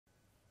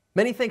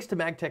Many thanks to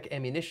Magtech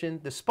Ammunition,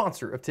 the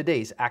sponsor of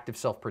today's active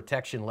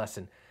self-protection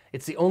lesson.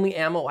 It's the only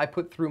ammo I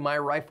put through my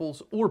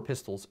rifles or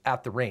pistols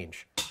at the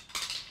range.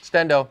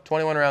 Stendo,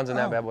 21 rounds in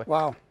that bad boy.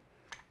 Wow.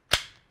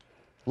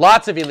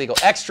 Lots of illegal,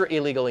 extra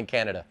illegal in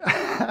Canada.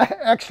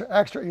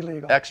 extra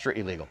illegal. Extra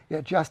illegal.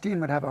 Yeah, Justine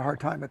would have a hard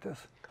time with this.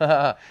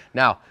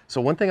 Now, so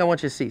one thing I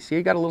want you to see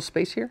you got a little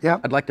space here? Yeah.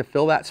 I'd like to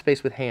fill that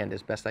space with hand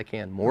as best I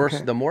can.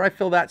 The more I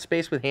fill that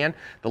space with hand,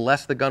 the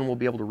less the gun will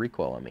be able to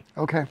recoil on me.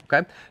 Okay.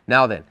 Okay?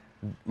 Now then,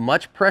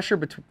 much pressure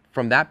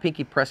from that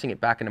pinky pressing it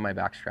back into my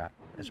back strap.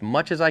 As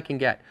much as I can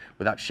get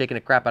without shaking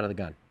the crap out of the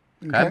gun.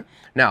 Okay?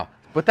 Now,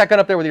 put that gun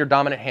up there with your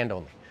dominant hand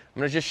only. I'm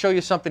going to just show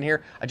you something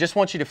here. I just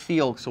want you to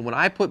feel, so when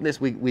I put this,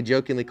 we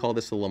jokingly call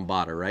this a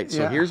lambada, right?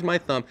 So here's my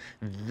thumb.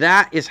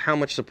 That is how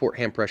much support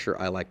hand pressure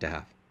I like to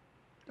have.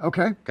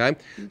 Okay. Okay?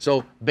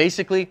 So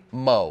basically,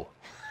 mow.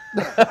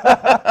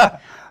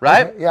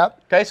 Right? Okay,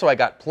 yep. Okay, so I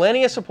got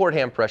plenty of support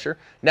hand pressure.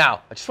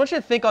 Now, I just want you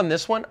to think on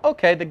this one,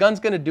 okay, the gun's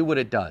going to do what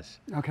it does.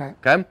 Okay.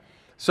 Okay?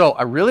 So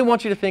I really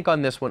want you to think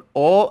on this one,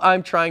 all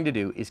I'm trying to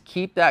do is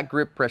keep that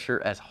grip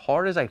pressure as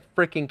hard as I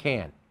freaking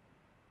can.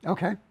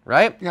 Okay.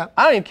 Right? Yeah.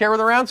 I don't even care where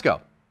the rounds go.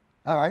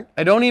 All right.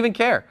 I don't even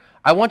care.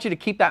 I want you to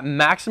keep that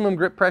maximum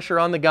grip pressure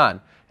on the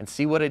gun and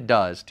see what it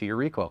does to your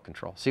recoil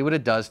control. See what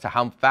it does to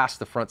how fast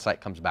the front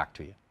sight comes back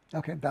to you.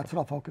 Okay, that's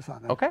what I'll focus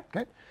on then. Okay?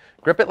 Okay.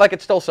 Grip it like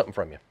it stole something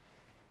from you.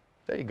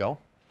 There you go.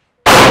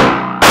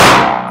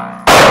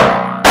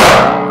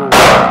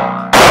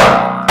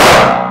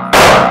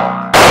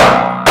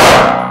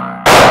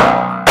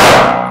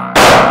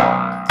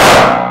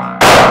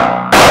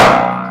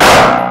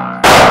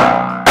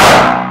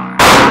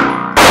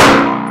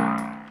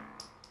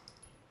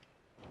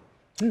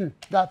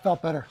 That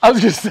felt better. I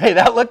was going to say,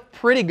 that looked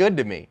pretty good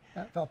to me.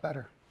 That felt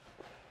better.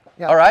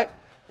 Yeah. All right?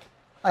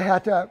 I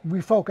had to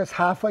refocus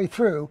halfway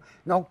through.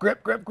 No,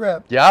 grip, grip,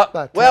 grip. Yeah.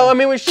 But, well, I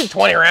mean, we shoot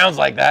 20 rounds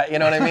like that. You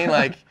know what I mean?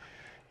 Like,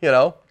 you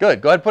know,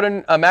 good. Go ahead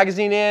and put a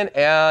magazine in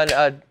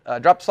and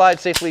drop the slide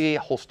safely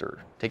holster.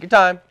 Take your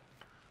time.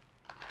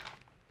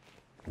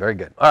 Very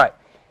good. All right.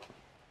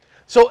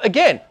 So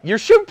again, you're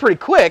shooting pretty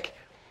quick,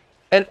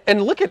 and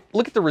look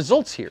at the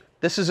results here.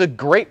 This is a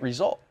great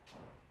result.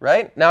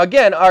 Right? Now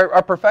again,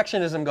 our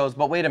perfectionism goes,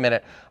 but wait a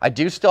minute, I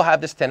do still have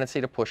this tendency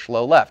to push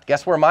low left.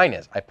 Guess where mine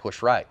is? I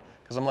push right,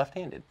 because I'm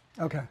left-handed.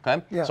 Okay.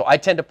 Okay? Yeah. So I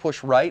tend to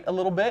push right a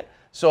little bit.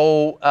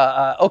 So,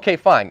 okay,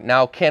 fine.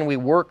 Now, can we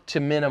work to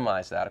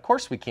minimize that? Of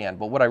course we can,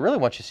 but what I really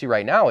want you to see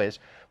right now is,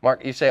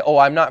 Mark, you say, oh,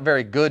 I'm not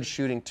very good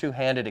shooting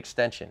two-handed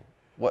extension.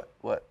 What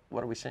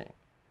are we saying?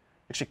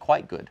 Actually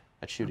quite good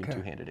at shooting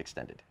two-handed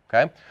extended,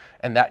 okay?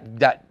 And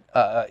that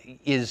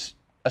is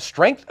a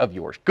strength of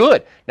yours.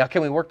 Good. Now,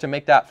 can we work to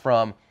make that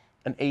from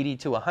an 80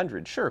 to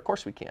 100? Sure, of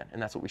course we can,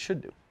 and that's what we should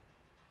do.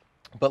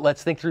 But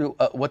let's think through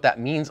what that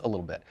means a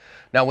little bit.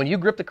 Now, when you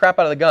grip the crap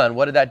out of the gun,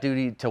 what did that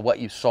do to what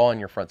you saw in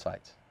your front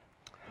sights?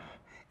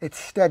 It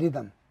steadied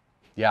them.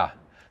 Yeah.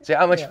 See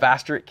how much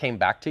faster it came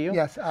back to you?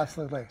 Yes,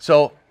 absolutely.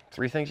 So,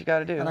 3 things you got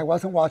to do. And I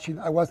wasn't watching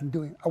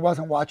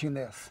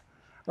this.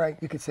 Right?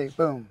 You could say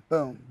boom,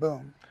 boom,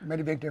 boom. It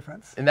made a big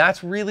difference. And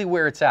that's really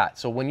where it's at.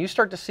 So when you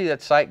start to see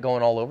that sight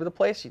going all over the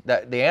place,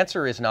 the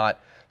answer is not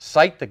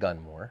sight the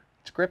gun more,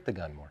 it's grip the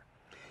gun more.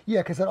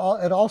 Yeah, because it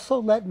also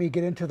let me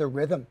get into the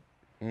rhythm.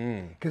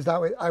 Because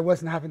that way I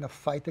wasn't having to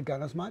fight the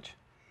gun as much,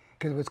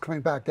 because it was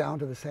coming back down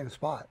to the same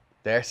spot.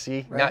 There,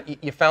 see? Right? Now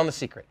you found the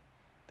secret.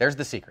 There's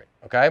the secret,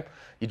 okay?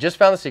 You just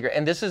found the secret.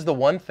 And this is the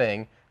one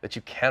thing that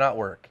you cannot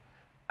work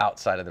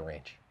outside of the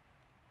range.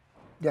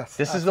 Yes.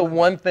 This is the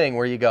one thing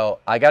where you go,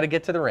 I got to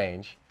get to the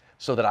range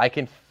so that I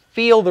can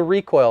feel the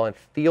recoil and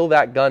feel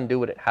that gun do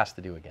what it has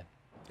to do again.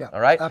 Yeah,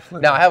 all right?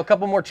 absolutely. Now, I have a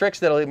couple more tricks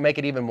that'll make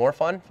it even more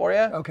fun for you.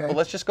 Okay. But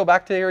let's just go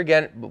back to here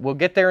again. We'll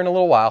get there in a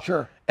little while.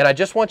 Sure. And I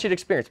just want you to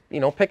experience,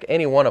 pick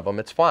any one of them.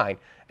 It's fine.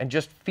 And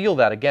just feel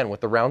that again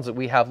with the rounds that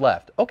we have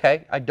left.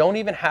 Okay, I don't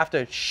even have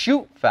to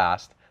shoot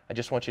fast. I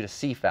just want you to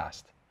see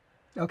fast.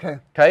 Okay.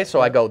 Okay,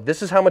 so I go,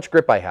 this is how much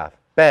grip I have.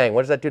 Bang,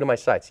 what does that do to my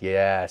sights?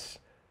 Yes.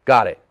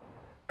 Got it.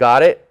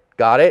 Got it.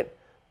 Got it.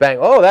 Bang.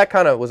 Oh, that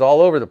kind of was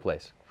all over the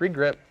place. Free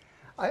grip.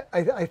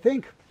 I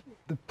think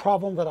the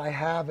problem that I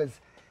have is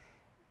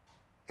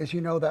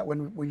you know that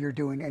when you're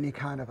doing any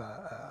kind of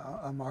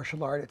a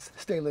martial art, it's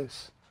stay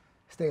loose.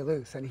 Stay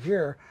loose. And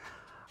here,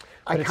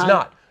 but it's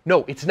not.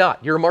 No, it's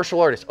not. You're a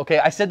martial artist. Okay,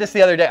 I said this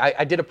the other day.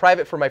 I did a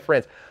private for my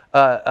friends.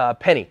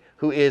 Penny,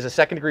 who is a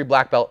second-degree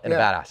black belt and a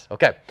badass.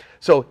 Okay,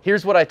 so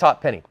here's what I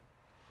taught Penny.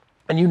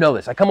 And you know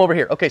this. I come over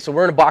here. Okay, so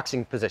we're in a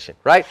boxing position,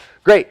 right?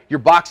 Great, you're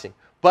boxing.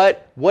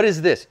 But what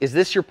is this? Is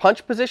this your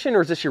punch position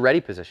or is this your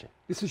ready position?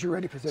 This is your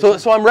ready position.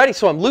 So I'm ready,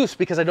 so I'm loose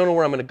because I don't know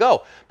where I'm going to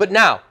go. But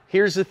now,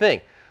 here's the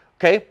thing.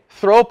 Okay,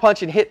 throw a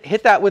punch and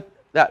hit that with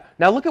that.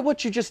 Now look at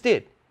what you just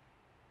did.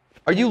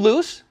 Are you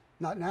loose?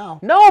 Not now.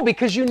 No,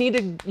 because you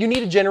need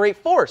to generate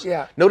force.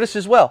 Yeah. Notice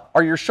as well,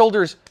 are your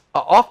shoulders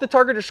off the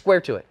target or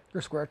square to it?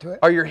 You're square to it.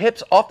 Are your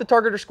hips off the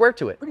target or square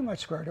to it? Pretty much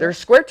square to it. They're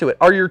square to it.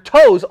 Are your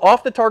toes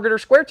off the target or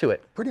square to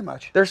it? Pretty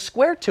much. They're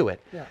square to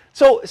it. Yeah.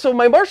 So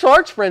my martial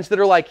arts friends that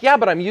are like, yeah,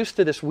 but I'm used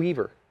to this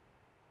weaver.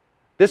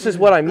 This is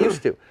what I'm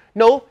used to.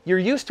 No, you're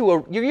used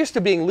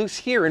to being loose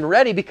here and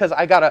ready because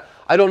I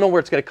don't know where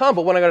it's gonna come,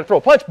 but when I gotta throw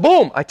a punch,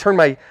 boom, I turn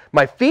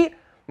my feet,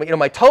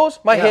 my toes,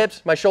 my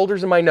hips, my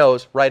shoulders, and my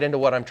nose right into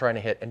what I'm trying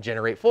to hit and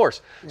generate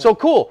force. So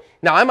cool.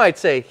 Now I might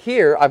say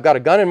here, I've got a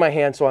gun in my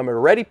hand, so I'm in a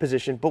ready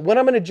position, but when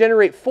I'm gonna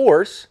generate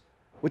force,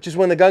 which is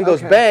when the gun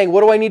goes bang,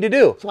 what do I need to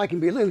do? So I can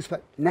be loose,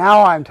 but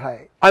now I'm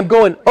tight. I'm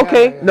going,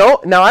 okay,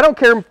 no, now I don't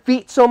care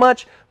feet so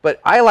much, but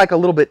I like a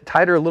little bit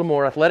tighter, a little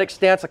more athletic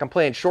stance, like I'm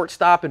playing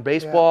shortstop in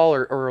baseball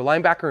or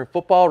linebacker in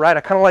football, right?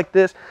 I kind of like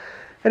this.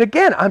 And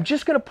again, I'm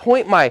just going to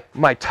point my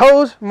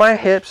toes, my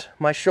hips,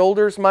 my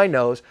shoulders, my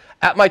nose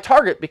at my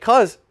target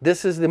because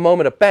this is the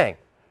moment of bang.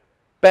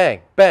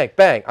 Bang, bang,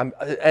 bang.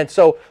 And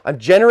so I'm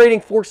generating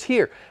force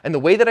here. And the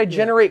way that I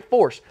generate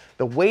force,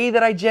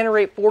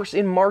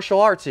 in martial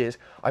arts is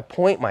I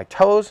point my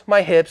toes,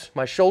 my hips,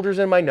 my shoulders,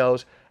 and my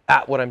nose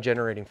at what I'm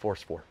generating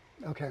force for.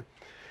 Okay.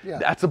 Yeah.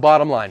 That's the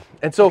bottom line.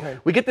 And so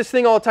we get this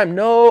thing all the time.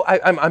 No,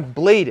 I'm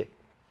bladed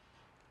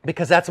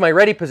because that's my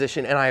ready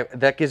position, and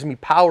that gives me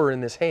power in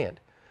this hand,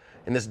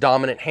 in this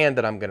dominant hand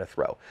that I'm going to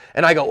throw.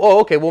 And I go, oh,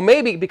 okay, well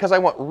maybe because I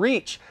want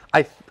reach,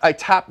 I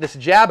tap this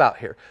jab out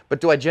here.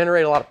 But do I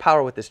generate a lot of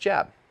power with this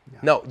jab? Yeah.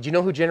 No. Do you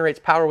know who generates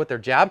power with their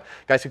jab?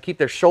 Guys who keep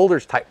their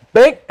shoulders tight,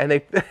 bang, and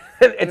they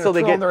and so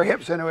they get their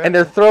hips into it, and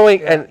they're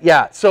throwing, and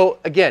So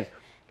again,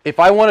 if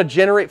I want to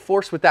generate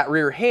force with that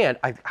rear hand,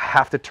 I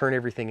have to turn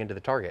everything into the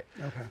target.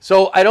 Okay.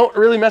 So I don't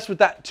really mess with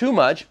that too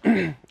much,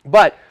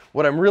 but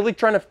what I'm really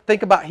trying to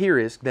think about here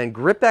is then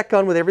grip that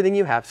gun with everything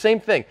you have. Same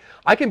thing.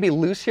 I can be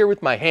loose here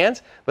with my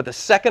hands, but the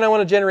second I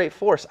want to generate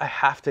force, I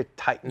have to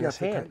tighten this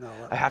hand.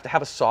 I have to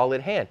have a solid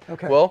hand.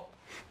 Okay. Well,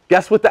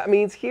 guess what that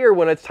means here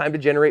when it's time to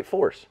generate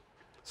force?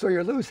 So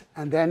you're loose,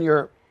 and then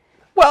you're...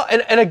 Well,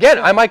 and again,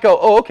 I might go,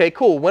 oh, okay,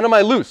 cool. When am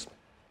I loose?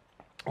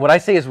 What I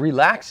say is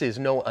relax is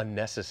no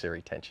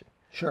unnecessary tension.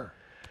 Sure.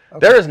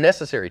 Okay. There is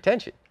necessary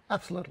tension.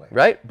 Absolutely.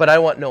 Right? But I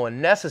want no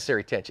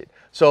unnecessary tension.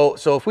 So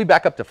if we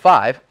back up to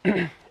 5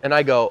 and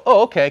I go,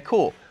 oh, okay,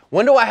 cool.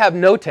 When do I have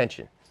no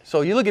tension? So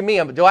you look at me,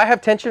 do I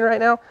have tension right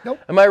now? Nope.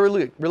 Am I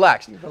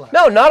relaxed?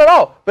 No, not at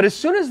all. But as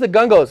soon as the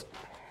gun goes,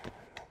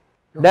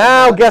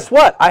 now guess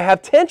what? I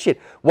have tension.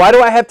 Why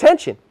do I have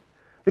tension?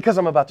 Because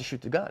I'm about to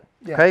shoot the gun.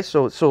 Yeah. Okay,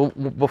 so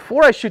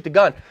before I shoot the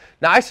gun,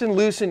 nice and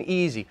loose and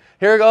easy.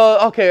 Here we go.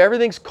 Okay,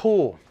 everything's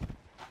cool.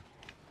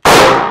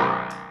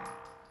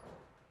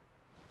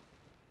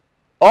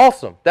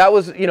 Awesome. That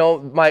was,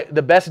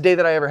 the best day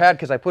that I ever had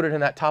because I put it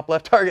in that top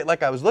left target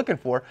like I was looking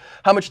for.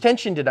 How much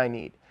tension did I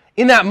need?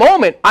 In that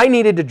moment, I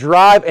needed to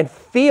drive and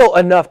feel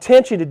enough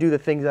tension to do the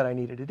things that I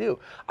needed to do.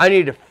 I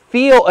needed to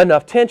feel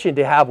enough tension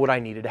to have what I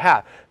needed to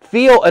have.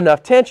 Feel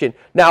enough tension.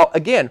 Now,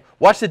 again,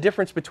 watch the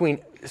difference between,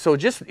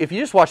 if you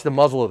just watch the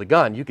muzzle of the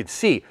gun, you can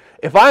see,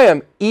 if I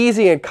am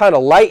easy and kind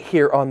of light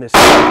here on this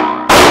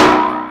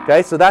gun,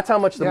 okay, so that's how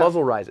much the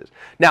muzzle rises.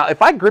 Now,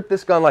 if I grip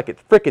this gun like it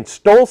frickin'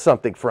 stole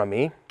something from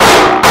me,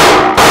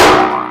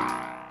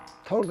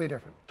 totally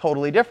different.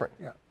 Totally different.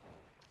 Yeah.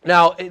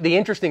 Now, the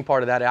interesting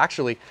part of that,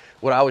 actually,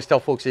 what I always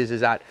tell folks is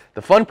that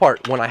the fun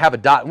part when I have a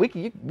dot,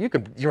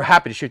 and you're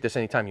happy to shoot this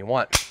anytime you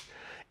want,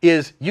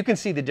 is you can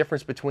see the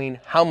difference between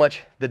how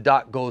much the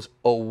dot goes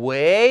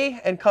away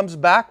and comes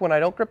back when I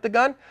don't grip the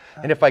gun.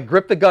 And if I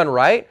grip the gun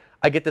right,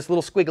 I get this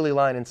little squiggly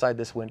line inside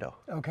this window.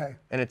 Okay.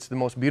 And it's the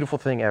most beautiful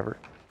thing ever.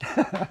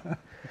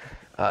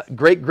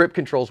 Great grip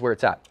controls where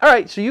it's at. All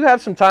right, so you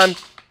have some time.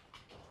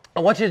 I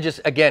want you to just,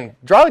 again,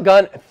 draw the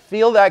gun,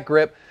 feel that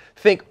grip.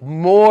 Think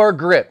more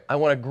grip. I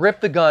want to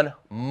grip the gun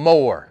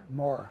more.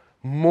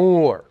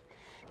 More.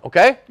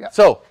 Okay? Yep.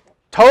 So,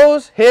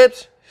 toes,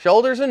 hips,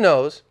 shoulders, and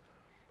nose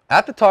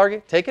at the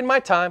target, taking my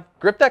time.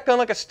 Grip that gun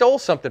like I stole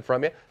something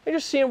from you. And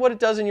just seeing what it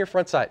does in your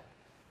front sight.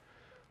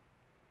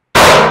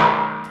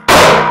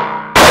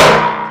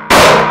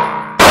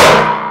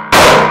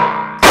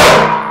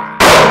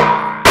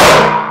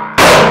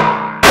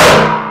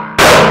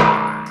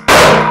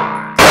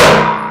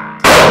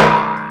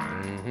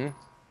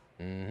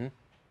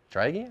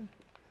 Try again.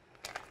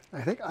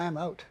 I think I am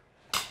out.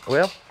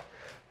 Well,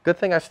 good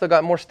thing I've still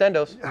got more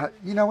stendos. If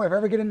I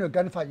ever get into a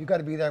gunfight, you got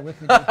to be there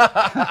with me.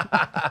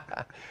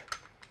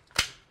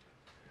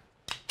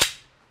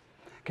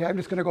 Okay, I'm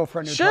just going to go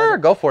for a new Sure,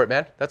 target. Go for it,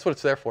 man. That's what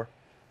it's there for.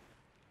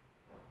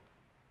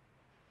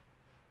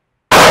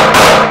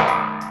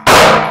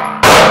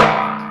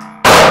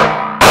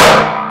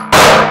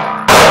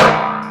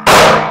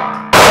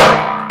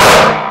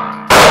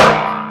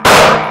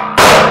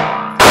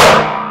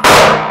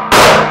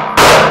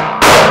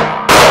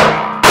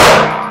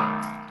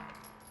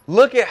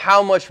 Look at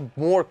how much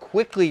more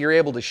quickly you're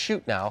able to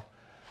shoot now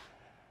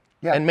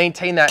and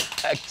maintain that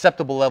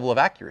acceptable level of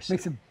accuracy.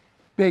 Makes a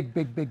big,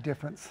 big, big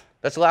difference.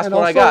 That's the last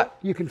one I got.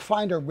 You can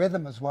find a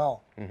rhythm as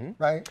well,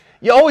 right?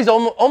 You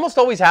almost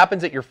always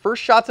happens that your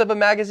first shots of a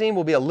magazine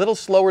will be a little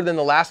slower than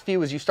the last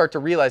few as you start to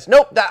realize,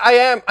 nope,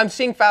 I'm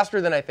seeing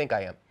faster than I think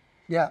I am.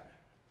 Yeah.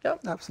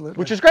 Yep. Absolutely.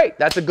 Which is great.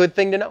 That's a good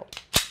thing to know.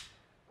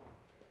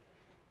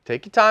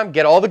 Take your time.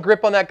 Get all the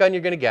grip on that gun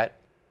you're going to get.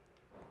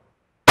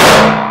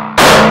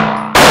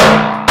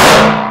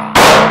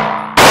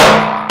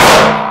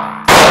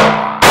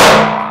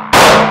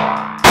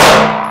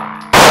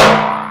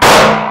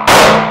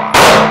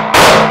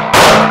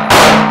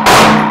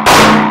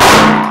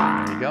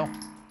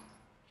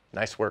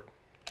 Nice work.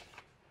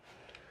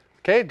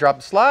 Okay, drop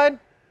the slide.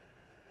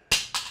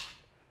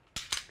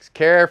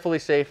 Carefully,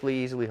 safely,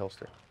 easily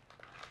holster.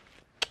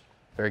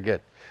 Very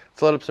good.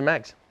 Let's load up some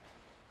mags.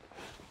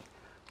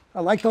 I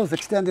like those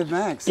extended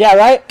mags. Yeah,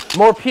 right?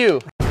 More pew.